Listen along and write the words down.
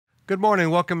Good morning.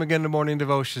 Welcome again to Morning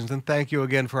Devotions, and thank you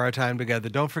again for our time together.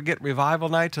 Don't forget, Revival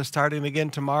Nights are starting again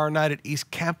tomorrow night at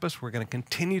East Campus. We're going to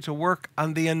continue to work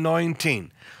on the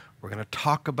anointing. We're going to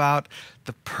talk about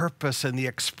the purpose and the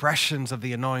expressions of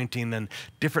the anointing and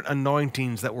different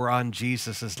anointings that were on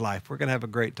Jesus' life. We're going to have a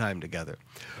great time together.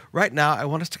 Right now, I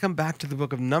want us to come back to the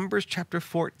book of Numbers, chapter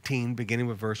 14, beginning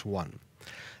with verse 1.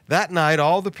 That night,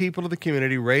 all the people of the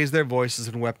community raised their voices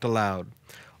and wept aloud.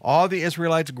 All the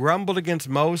Israelites grumbled against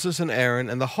Moses and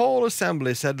Aaron, and the whole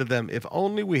assembly said to them, "If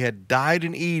only we had died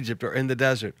in Egypt or in the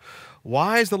desert.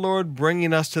 Why is the Lord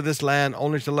bringing us to this land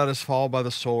only to let us fall by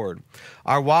the sword?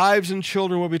 Our wives and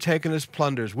children will be taken as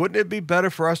plunders. Wouldn't it be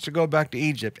better for us to go back to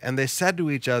Egypt?" And they said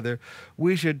to each other,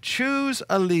 "We should choose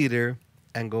a leader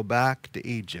and go back to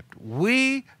Egypt."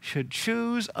 We should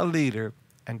choose a leader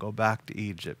and go back to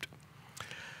Egypt.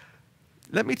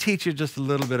 Let me teach you just a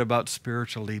little bit about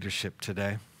spiritual leadership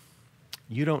today.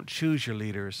 You don't choose your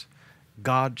leaders.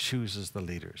 God chooses the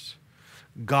leaders.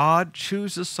 God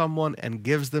chooses someone and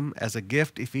gives them as a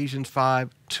gift, Ephesians 5,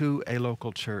 to a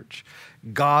local church.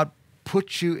 God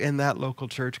puts you in that local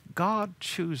church. God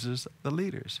chooses the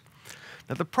leaders.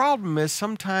 Now, the problem is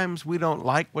sometimes we don't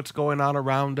like what's going on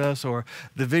around us, or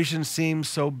the vision seems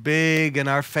so big and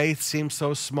our faith seems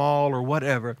so small or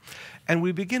whatever, and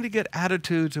we begin to get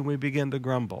attitudes and we begin to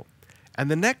grumble. And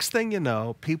the next thing you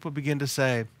know, people begin to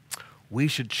say, we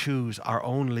should choose our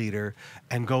own leader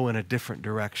and go in a different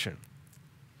direction.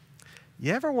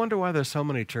 You ever wonder why there's so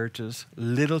many churches,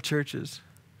 little churches?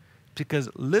 Because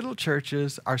little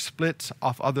churches are splits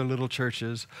off other little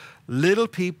churches, little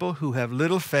people who have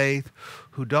little faith,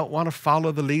 who don't want to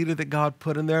follow the leader that God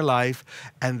put in their life,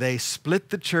 and they split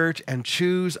the church and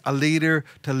choose a leader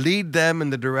to lead them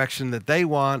in the direction that they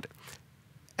want,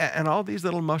 and all these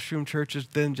little mushroom churches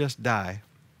then just die.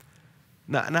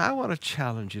 Now I want to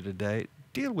challenge you today.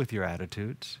 Deal with your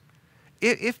attitudes.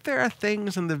 If there are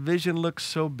things and the vision looks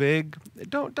so big,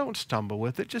 don't stumble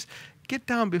with it. Just get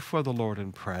down before the Lord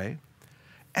and pray.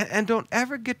 And don't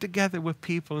ever get together with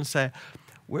people and say,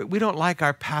 we don't like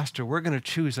our pastor. We're going to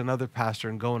choose another pastor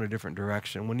and go in a different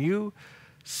direction. When you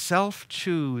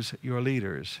self-choose your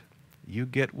leaders, you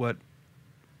get what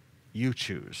you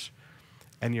choose.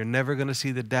 And you're never going to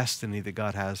see the destiny that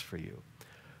God has for you.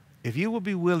 If you will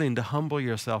be willing to humble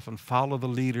yourself and follow the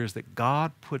leaders that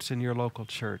God puts in your local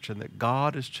church and that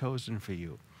God has chosen for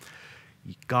you,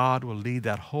 God will lead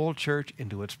that whole church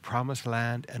into its promised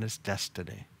land and its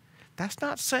destiny. That's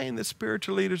not saying that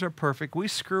spiritual leaders are perfect. We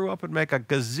screw up and make a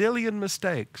gazillion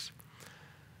mistakes.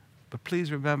 But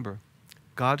please remember,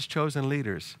 God's chosen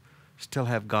leaders still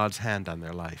have God's hand on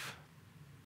their life.